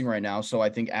they're missing right now. So I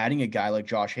think adding a guy like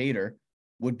Josh Hader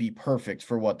would be perfect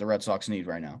for what the Red Sox need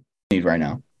right now.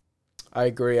 I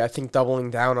agree. I think doubling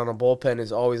down on a bullpen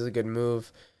is always a good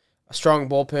move. A strong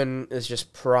bullpen is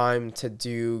just primed to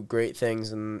do great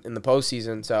things in the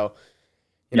postseason. So,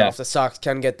 Yeah. if the Sox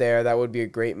can get there, that would be a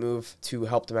great move to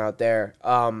help them out there.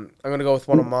 I'm gonna go with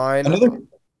one of mine. Another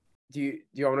Do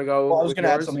you want to go Well, I was with going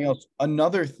to add yours? something else.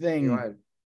 Another Go thing ahead.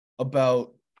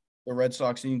 about the Red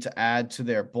Sox needing to add to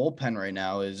their bullpen right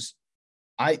now is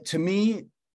to me,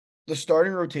 the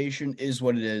starting rotation is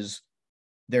what it is.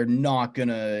 They're not going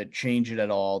to change it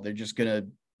at all. They're just going to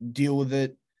deal with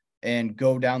it and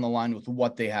go down the line with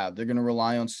what they have. They're going to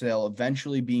rely on Sale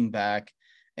eventually being back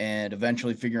and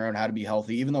eventually figuring out how to be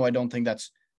healthy, even though I don't think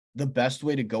that's the best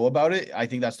way to go about it. I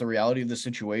think that's the reality of the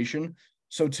situation.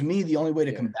 So to me, the only way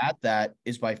to Yeah, combat that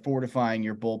is by fortifying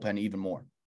your bullpen even more.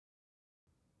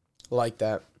 like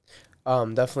that.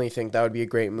 Definitely think that would be a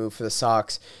great move for the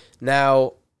Sox.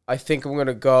 Now, I think I'm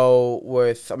gonna go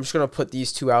with. I'm just gonna put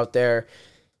these two out there.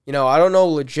 I don't know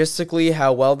logistically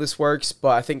how well this works,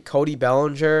 but I think Cody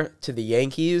Bellinger to the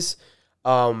Yankees.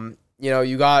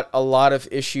 You got a lot of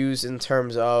issues in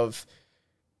terms of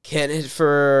can't hit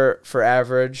for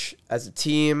average as a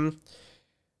team.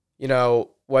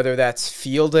 Whether that's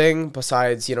fielding,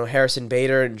 besides, Harrison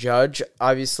Bader and Judge,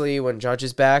 obviously, when Judge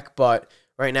is back. But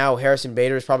right now, Harrison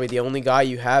Bader is probably the only guy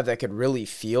you have that could really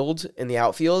field in the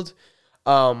outfield.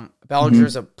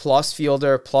 Bellinger's a plus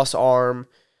fielder, plus arm.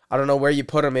 I don't know where you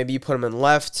put him. Maybe you put him in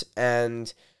left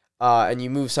and you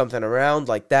move something around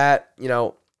like that.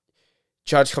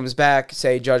 Judge comes back.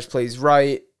 Say Judge plays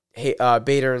right.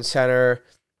 Bader in center.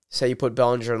 Say you put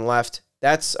Bellinger in left.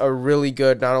 That's a really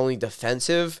good, not only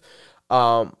defensive,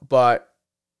 but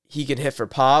he can hit for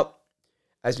pop.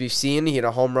 As we've seen, he had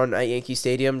a home run at Yankee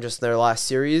Stadium just in their last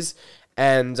series.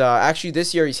 And actually,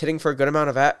 this year he's hitting for a good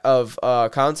amount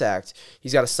of contact.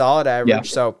 He's got a solid Yeah.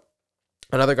 average. So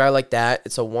another guy like that,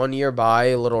 it's a 1 year buy,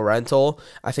 a little rental.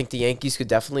 I think the Yankees could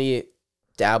definitely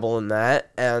dabble in that,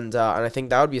 and I think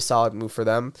that would be a solid move for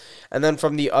them. And then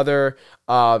from the other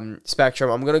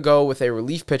spectrum, I'm gonna go with a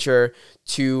relief pitcher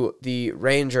to the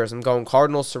Rangers. I'm going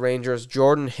Cardinals to Rangers.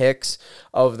 Jordan Hicks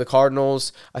of the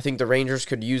Cardinals. I think the Rangers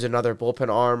could use another bullpen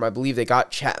arm. I believe they got I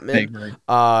Chapman.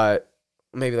 agree.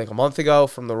 Maybe like a month ago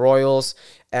from the Royals,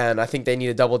 and I think they need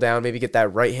to double down, maybe get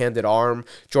that right-handed arm.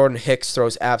 Jordan Hicks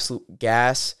throws absolute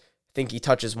gas. I think he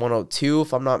touches 102,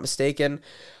 if I'm not mistaken.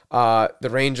 The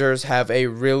Rangers have a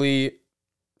really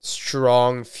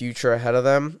strong future ahead of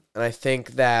them, and I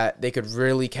think that they could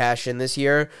really cash in this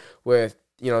year with,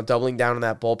 doubling down on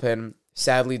that bullpen.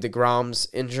 Sadly, DeGrom's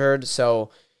injured,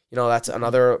 so, that's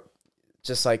another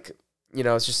just like,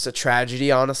 it's just a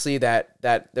tragedy, honestly, that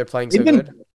they're playing so Even good.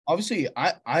 obviously,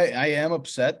 I am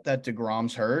upset that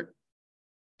DeGrom's hurt,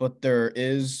 but there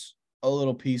is a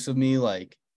little piece of me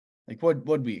like what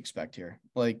we expect here?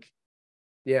 Like,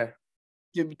 Yeah.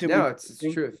 did we No, really it's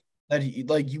think truth. that he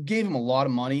like you gave him a lot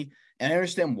of money, and I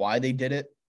understand why they did it.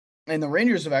 And the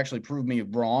Rangers have actually proved me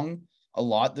wrong a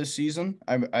lot this season.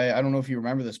 I don't know if you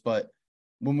remember this, but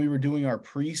when we were doing our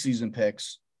preseason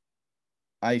picks,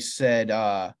 I said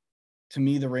to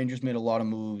me the Rangers made a lot of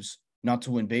moves not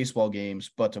to win baseball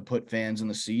games, but to put fans in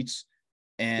the seats.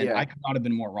 And I Yeah. could not have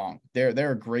been more wrong.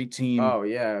 They're a great team, Oh,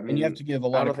 yeah. I and you have mean, to give a I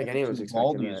lot don't of think credit to anyone's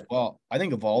expecting Evaldi as that. well. I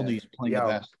think Yeah. Evaldi is playing the Yo,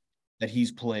 best that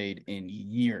he's played in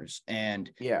years,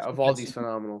 and yeah, he had Evaldi's some,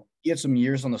 phenomenal. he had some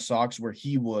years on the Sox where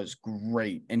he was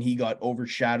great, and he got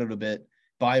overshadowed a bit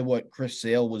by what Chris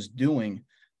Sale was doing,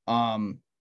 um,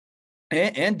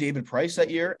 and David Price that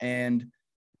year, and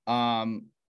um,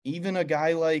 even a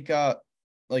guy like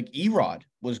Erod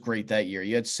was great that year.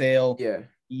 You had Sale, Yeah.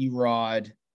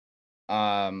 Erod,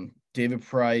 David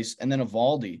Price, and then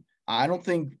Evaldi. I don't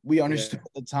think we understood Yeah.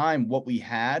 at the time what we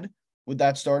had with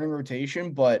that starting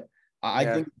rotation, but I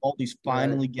Yeah. think Evaldi's You're right.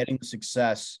 finally getting the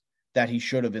success that he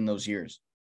should have in those years.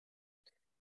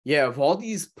 Yeah,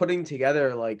 Valdi's putting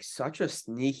together like such a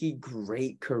sneaky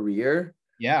great career.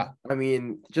 Yeah. I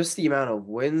mean, just the amount of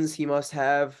wins he must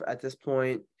have at this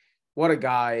point. What a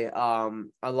guy.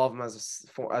 I love him as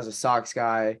a Sox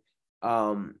guy,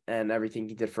 and everything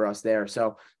he did for us there.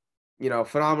 So,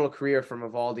 phenomenal career from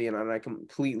Evaldi, and I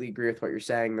completely agree with what you're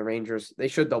saying. The Rangers, they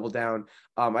should double down.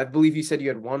 I believe you said you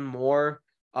had one more,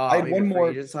 I had maybe one a free more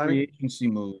agent signing. free agency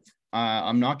move.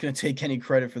 I'm not going to take any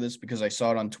credit for this because I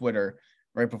saw it on Twitter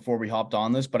right before we hopped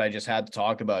on this, but I just had to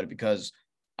talk about it because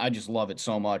I just love it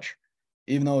so much.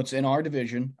 Even though it's in our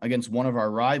division against one of our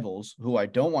rivals who I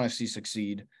don't want to see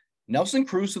succeed, Nelson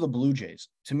Cruz to the Blue Jays.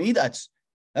 To me, that's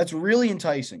really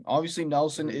enticing. Obviously,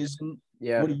 Nelson Mhm. isn't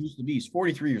Yeah, what he used to be. He's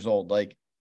 43 years old.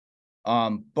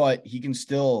 But he can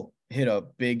still get a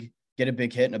big hit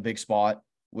in a big spot,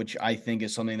 which I think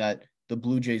is something that the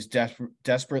Blue Jays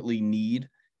desperately need.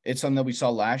 It's something that we saw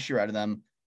last year out of them.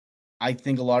 I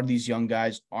think a lot of these young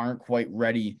guys aren't quite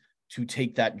ready to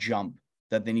take that jump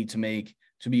that they need to make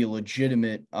to be a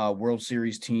legitimate World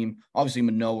Series team. Obviously,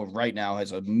 Manoah right now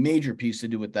has a major piece to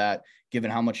do with that,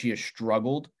 given how much he has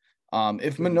struggled.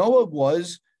 If Mhm. Manoah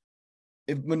was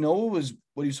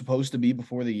what he was supposed to be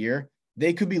before the year,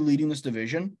 they could be leading this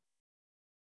division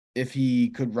if he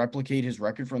could replicate his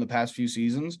record from the past few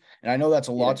seasons. And I know that's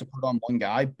a lot Yeah, to put on one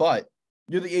guy, but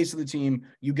you're the ace of the team.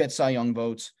 You get Cy Young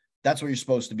votes. That's what you're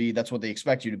supposed to be. That's what they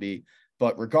expect you to be.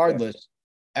 But yeah, regardless,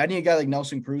 adding a guy like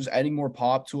Nelson Cruz, adding more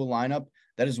pop to a lineup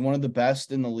that is one of the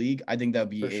best in the league, I think that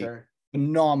would for be a sure.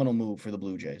 phenomenal move for the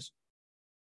Blue Jays.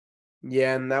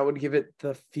 Yeah, and that would give it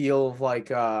the feel of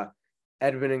like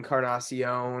Edwin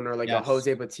Encarnacion or like a Yes.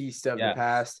 Jose Batista of the Yes.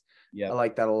 past. I Yep.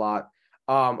 like that a lot.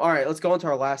 All right, let's go into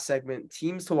our last segment.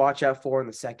 Teams to watch out for in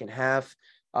the second half.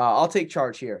 I'll take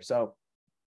charge here. So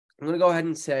I'm going to go ahead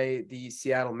and say the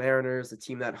Seattle Mariners, the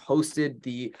team that hosted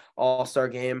the All-Star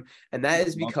game. And that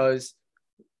is because,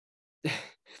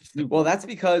 well, that's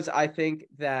because I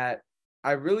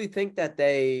really think that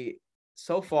they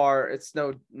so far it's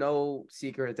no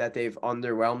secret that they've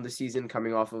underwhelmed the season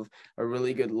coming off of a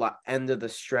really good end of the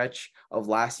stretch of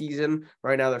last season.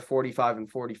 Right now they're 45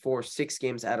 and 44, 6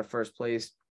 games out of first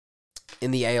place in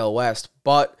the AL West,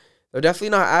 but they're definitely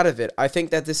not out of it. I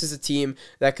think that this is a team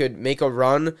that could make a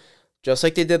run just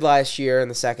like they did last year in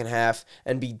the second half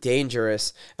and be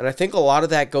dangerous. And I think a lot of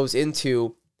that goes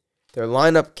into their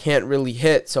lineup can't really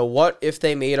hit. So what if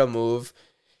they made a move?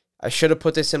 I should have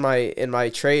put this in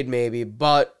my trade maybe,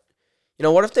 but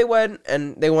what if they went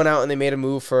out and they made a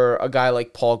move for a guy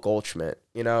like Paul Goldschmidt?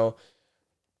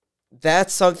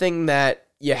 That's something that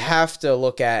you have to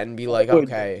look at and be like,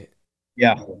 okay,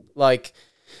 Yeah. like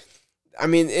I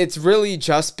mean, it's really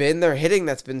just been their hitting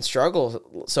that's been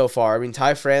struggle so far. I mean,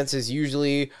 Ty France is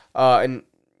usually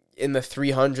in the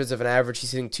 300s of an average.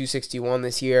 He's hitting 261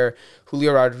 this year.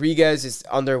 Julio Rodriguez is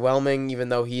underwhelming, even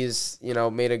though he's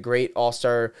made a great All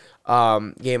Star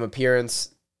game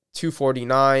appearance.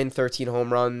 249, 13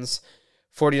 home runs,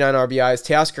 49 RBIs.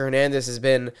 Teoscar Hernandez has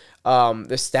been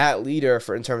the stat leader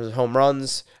in terms of home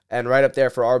runs and right up there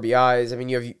for RBIs. I mean,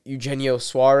 you have Eugenio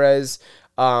Suarez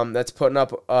that's putting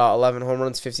up 11 home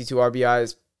runs, 52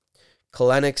 RBIs.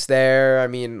 Kalenics there. I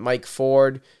mean, Mike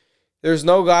Ford. There's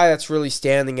no guy that's really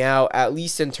standing out, at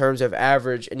least in terms of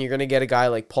average, and you're going to get a guy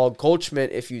like Paul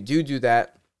Goldschmidt if you do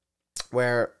that,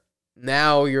 where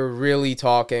now you're really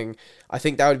talking. I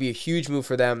think that would be a huge move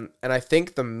for them, and I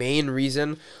think the main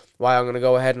reason why I'm going to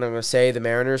go ahead and I'm going to say the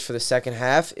Mariners for the second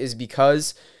half is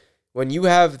because when you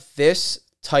have this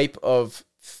type of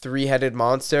three-headed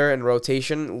monster in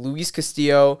rotation, Luis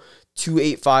Castillo,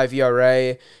 2.85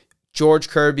 ERA, George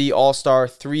Kirby, All-Star,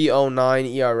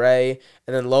 3.09 ERA,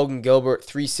 and then Logan Gilbert,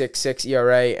 3.66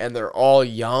 ERA, and they're all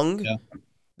young. Yeah.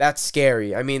 That's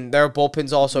scary. I mean, their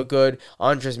bullpen's also good.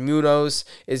 Andres Munoz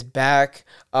is back.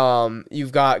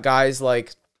 You've got guys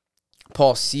like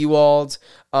Paul Sewald.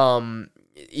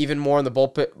 Even more in the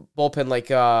bullpen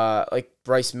like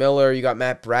Bryce Miller. You got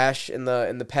Matt Brash in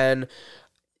the pen.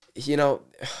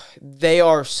 They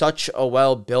are such a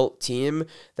well-built team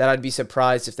that I'd be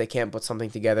surprised if they can't put something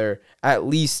together at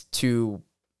least to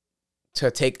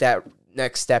take that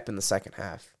next step in the second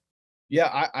half.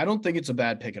 Yeah, I don't think it's a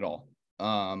bad pick at all.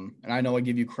 And I know I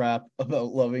give you crap about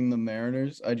loving the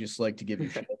Mariners. I just like to give you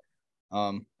shit.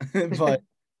 Um, but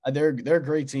they're a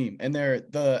great team, and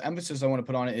the emphasis I want to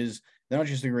put on it is they're not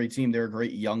just a great team; they're a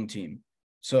great young team.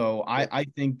 So I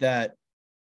think that,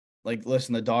 like,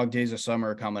 listen, the dog days of summer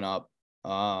are coming up.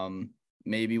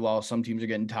 Maybe while some teams are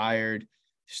getting tired,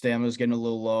 stamina's getting a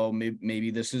little low. Maybe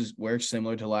this is where it's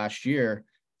similar to last year.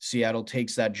 Seattle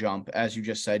takes that jump, as you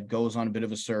just said, goes on a bit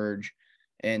of a surge,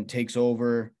 and takes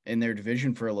over in their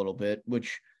division for a little bit,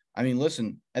 which I mean,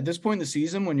 listen, at this point in the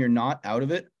season, when you're not out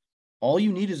of it, all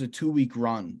you need is a 2-week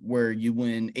run where you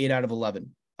win 8 out of 11,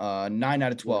 9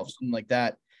 out of 12, something like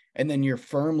that. And then you're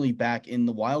firmly back in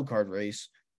the wild card race.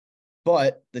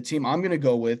 But the team I'm going to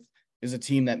go with is a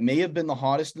team that may have been the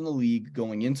hottest in the league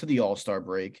going into the All-Star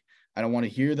break. I don't want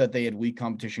to hear that they had weak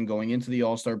competition going into the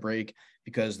All-Star break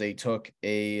because they took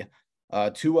they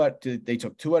took 2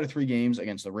 out of 3 games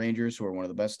against the Rangers, who are one of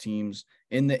the best teams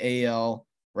in the AL,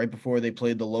 right before they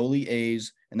played the lowly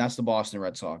A's, and that's the Boston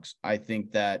Red Sox. I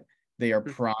think that they are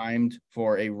primed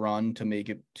for a run to make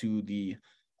it to the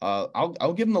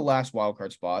I'll give them the last wild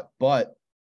card spot, but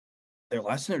they're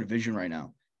last in their division right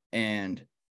now. And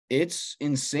it's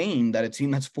insane that a team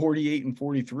that's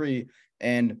 48-43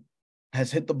 and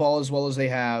has hit the ball as well as they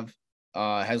have,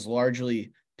 has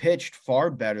largely pitched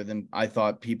far better than I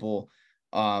thought people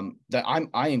that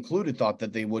I included thought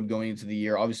that they would going into the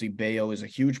year. Obviously, Bayo is a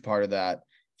huge part of that.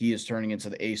 He is turning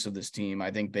into the ace of this team. I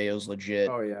think Bayo's legit.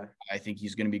 Oh yeah, I think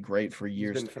he's going to be great for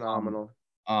years. He's been phenomenal.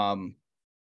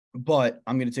 But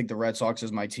I'm going to take the Red Sox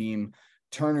as my team.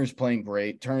 Turner's playing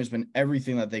great. Turner's been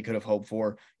everything that they could have hoped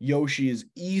for. Yoshi is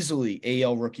easily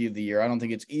AL Rookie of the Year. I don't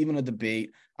think it's even a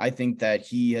debate. I think that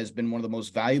he has been one of the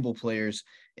most valuable players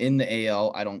in the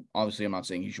AL. I'm not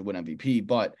saying he should win MVP,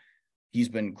 but he's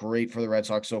been great for the Red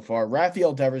Sox so far.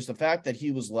 Rafael Devers, the fact that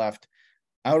he was left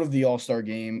out of the All-Star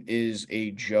game is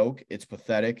a joke. It's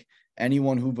pathetic.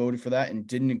 Anyone who voted for that and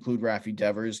didn't include Rafi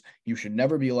Devers, you should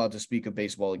never be allowed to speak of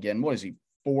baseball again. What is he,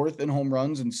 4th in home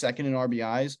runs and 2nd in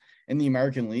RBIs in the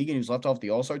American League, and he was left off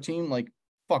the All-Star team? Like,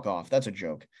 fuck off. That's a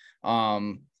joke. So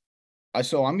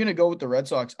I'm going to go with the Red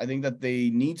Sox. I think that they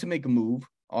need to make a move.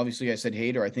 Obviously, I said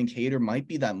Hader. I think Hader might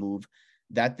be that move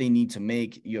that they need to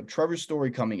make. You have Trevor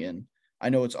Story coming in. I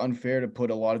know it's unfair to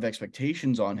put a lot of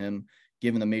expectations on him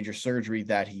given the major surgery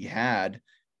that he had,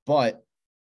 but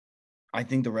I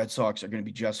think the Red Sox are going to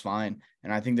be just fine,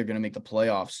 and I think they're going to make the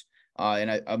playoffs.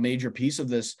 And a major piece of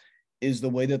this is the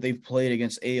way that they've played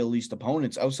against AL East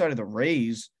opponents. Outside of the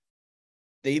Rays,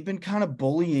 they've been kind of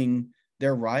bullying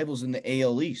their rivals in the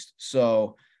AL East.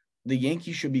 So the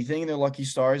Yankees should be thanking their lucky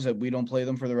stars that we don't play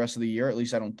them for the rest of the year. At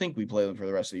least I don't think we play them for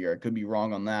the rest of the year. I could be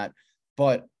wrong on that.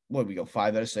 But we go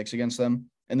 5 out of 6 against them?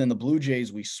 And then the Blue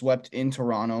Jays, we swept in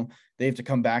Toronto. They have to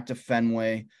come back to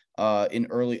Fenway in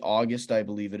early August, I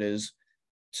believe it is.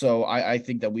 So I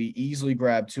think that we easily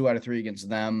grab 2 out of 3 against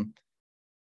them.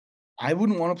 I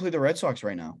wouldn't want to play the Red Sox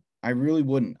right now. I really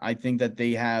wouldn't. I think that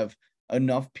they have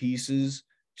enough pieces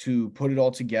to put it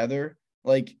all together.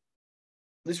 Like,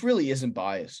 this really isn't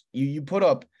bias. You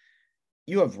have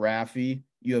Rafi,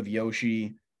 you have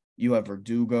Yoshi, you have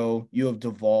Verdugo, you have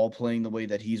Duvall playing the way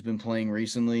that he's been playing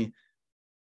recently.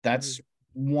 That's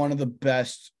one of the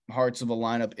best hearts of a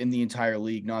lineup in the entire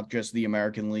league, not just the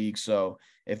American League. So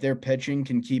if their pitching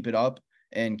can keep it up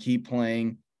and keep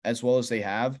playing as well as they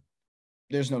have,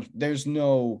 there's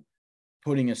no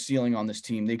putting a ceiling on this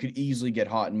team. They could easily get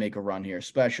hot and make a run here,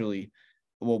 especially,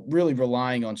 really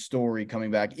relying on Story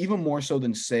coming back, even more so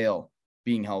than Sale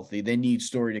being healthy. They need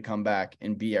Story to come back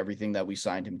and be everything that we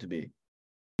signed him to be.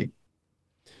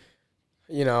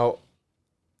 You know,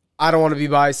 I don't want to be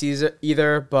biased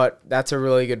either, but that's a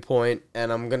really good point,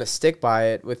 and I'm going to stick by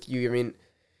it with you. I mean,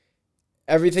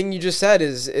 everything you just said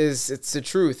is it's the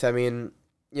truth. I mean,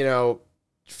 you know,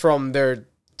 from their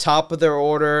top of their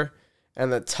order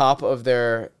and the top of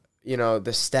their,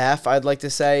 the staff, I'd like to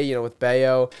say, with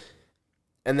Bayo,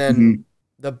 and then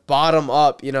the bottom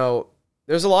up,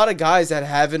 there's a lot of guys that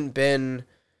haven't been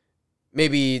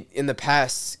maybe in the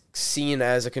past seen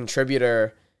as a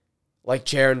contributor, like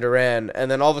Jarren Duran, and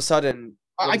then all of a sudden,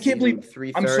 I can't believe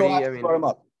 330. I'm so happy to brought him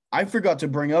up. I forgot to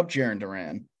bring up Jarren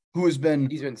Duran, who has been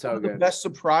so one good. of the best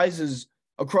surprises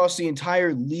across the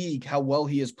entire league. How well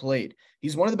he has played.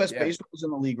 He's one of the best baseballs in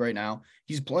the league right now.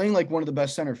 He's playing like one of the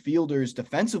best center fielders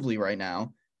defensively right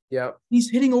now. Yeah,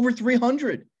 he's hitting over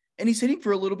 300, and he's hitting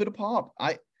for a little bit of pop.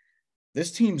 I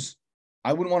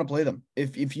wouldn't want to play them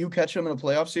if you catch them in a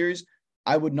playoff series.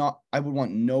 I would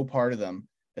want no part of them,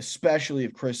 especially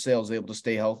if Chris Sale is able to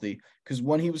stay healthy. Because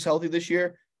when he was healthy this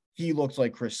year, he looked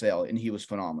like Chris Sale, and he was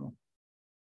phenomenal.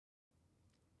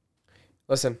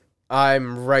 Listen,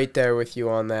 I'm right there with you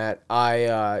on that.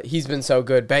 He's been so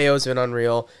good. Bayo's been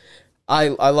unreal. I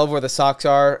love where the Sox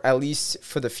are, at least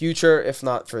for the future, if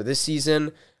not for this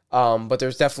season. But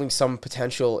there's definitely some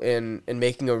potential in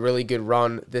making a really good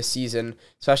run this season,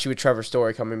 especially with Trevor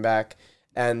Story coming back.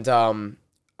 And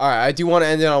all right, I do want to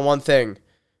end it on one thing.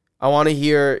 I want to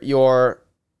hear your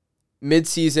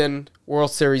mid-season World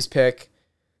Series pick.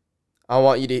 I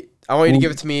want you to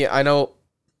give it to me. I know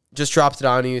just dropped it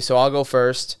on you, so I'll go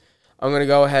first. I'm going to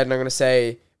go ahead and I'm going to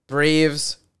say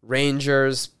Braves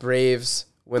Rangers, Braves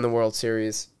win the World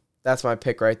Series. That's my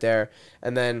pick right there.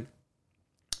 And then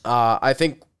I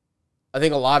think a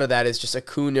lot of that is just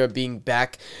Acuna being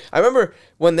back. I remember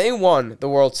when they won the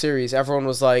World Series, everyone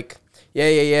was like,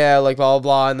 yeah, like blah, blah,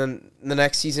 blah. And then the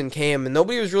next season came, and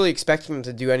nobody was really expecting them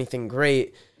to do anything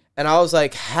great. And I was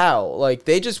like, how? Like,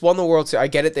 they just won the World Series. I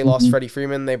get it. They lost Freddie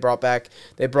Freeman. They brought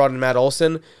in Matt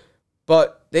Olson.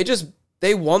 But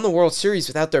they won the World Series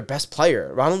without their best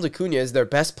player. Ronald Acuna is their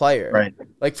best player. Right.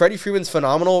 Like, Freddie Freeman's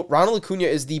phenomenal. Ronald Acuna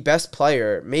is the best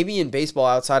player, maybe in baseball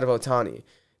outside of Ohtani.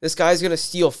 This guy's going to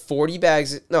steal 40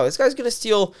 bags. No, this guy's going to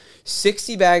steal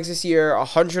 60 bags this year,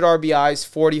 100 RBIs,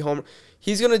 40 home.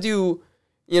 He's going to do,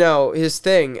 his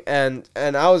thing. And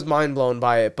I was mind blown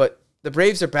by it. But the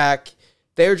Braves are back.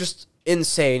 They're just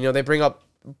insane. They bring up,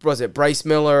 Bryce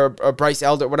Miller or Bryce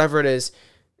Elder, whatever it is.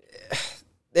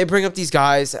 They bring up these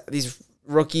guys, these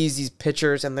rookies, these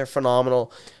pitchers, and they're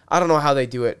phenomenal. I don't know how they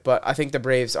do it, but I think the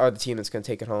Braves are the team that's going to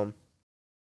take it home.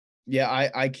 Yeah,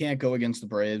 I can't go against the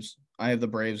Braves. I have the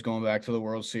Braves going back to the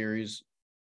World Series.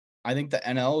 I think the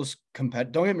NL is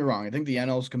competitive. Don't get me wrong. I think the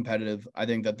NL is competitive. I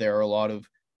think that there are a lot of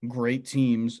great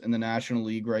teams in the National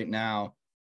League right now.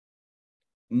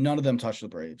 None of them touch the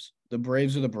Braves. The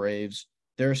Braves are the Braves.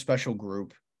 They're a special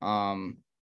group.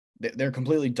 They're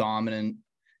completely dominant.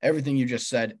 Everything you just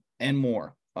said and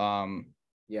more.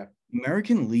 Yeah.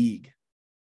 American League.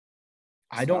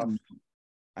 I don't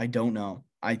know.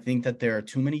 I think that there are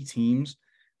too many teams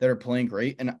that are playing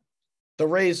great, and the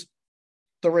Rays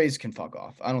can fuck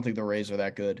off. I don't think the Rays are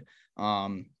that good.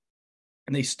 And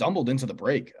they stumbled into the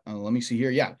break. Let me see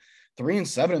here. Yeah.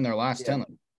 3-7 in their last 10.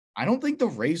 I don't think the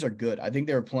Rays are good. I think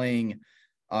they're playing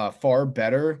far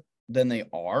better than they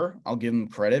are. I'll give them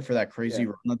credit for that crazy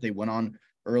run that they went on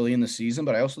early in the season,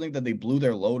 but I also think that they blew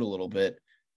their load a little bit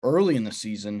early in the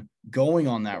season going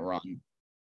on that run.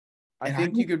 I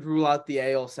think you could rule out the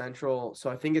AL Central. So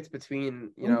I think it's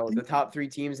between, the top 3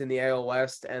 teams in the AL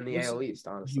West and the AL East,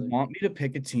 honestly. You want me to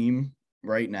pick a team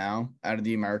right now out of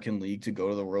the American League to go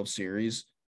to the World Series?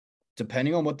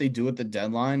 Depending on what they do at the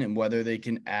deadline and whether they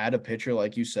can add a pitcher,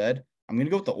 like you said, I'm going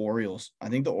to go with the Orioles. I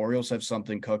think the Orioles have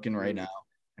something cooking right now.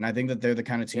 And I think that they're the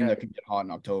kind of team that can get hot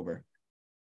in October.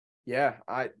 Yeah,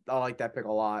 I like that pick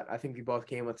a lot. I think we both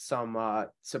came with some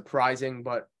surprising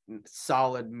but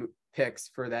solid picks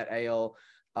for that AL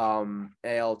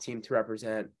team to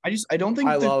represent. I don't think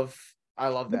I love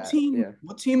that.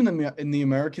 What team in the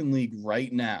American League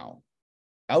right now,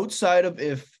 outside of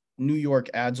if New York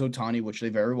adds Ohtani, which they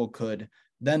very well could,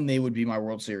 then they would be my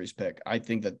World Series pick. I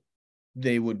think that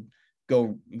they would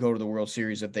go to the World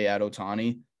Series if they add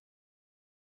Ohtani.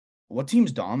 What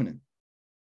team's dominant?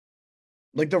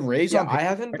 Like the Rays on paper, I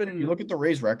haven't been. You look at the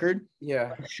Rays record.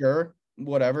 Yeah. Sure.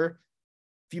 Whatever.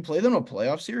 If you play them in a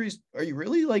playoff series, are you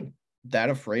really like that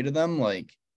afraid of them?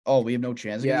 Like, oh, we have no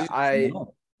chance. Yeah,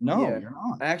 No, you're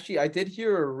not. Actually, I did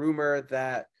hear a rumor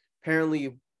that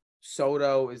apparently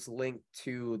Soto is linked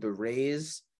to the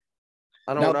Rays.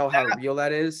 I don't know how real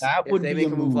that is. If they make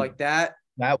a move like that,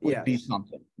 that would be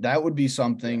something. That would be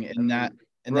something. Yeah.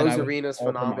 And Rosarena's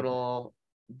phenomenal.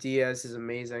 Diaz is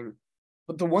amazing.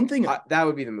 But the one thing that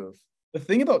would be the move. The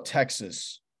thing about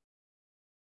Texas,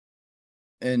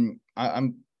 and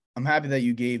I'm happy that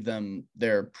you gave them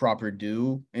their proper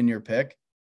due in your pick.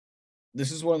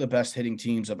 This is one of the best hitting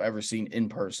teams I've ever seen in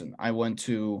person. I went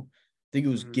to, I think it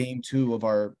was game 2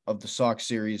 of the Sox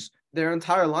series. Their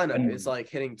entire lineup is like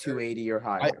hitting 280 or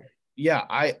higher.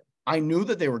 I knew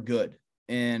that they were good,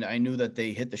 and I knew that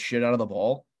they hit the shit out of the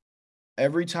ball.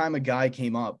 Every time a guy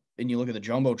came up, and you look at the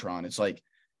Jumbotron, it's like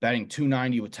batting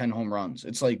 290 with 10 home runs.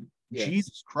 It's like,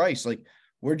 Jesus Christ, like,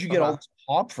 where'd you get all this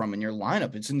pop from in your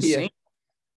lineup? It's insane.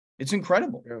 It's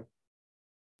incredible. Yeah.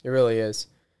 It really is.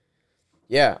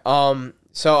 Yeah.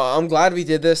 So I'm glad we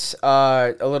did this.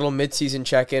 A little midseason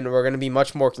check-in. We're going to be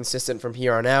much more consistent from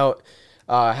here on out.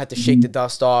 Had to shake the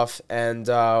dust off, and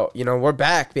we're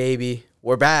back, baby.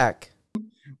 We're back.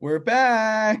 We're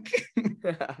back.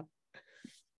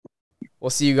 We'll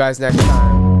see you guys next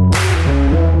time.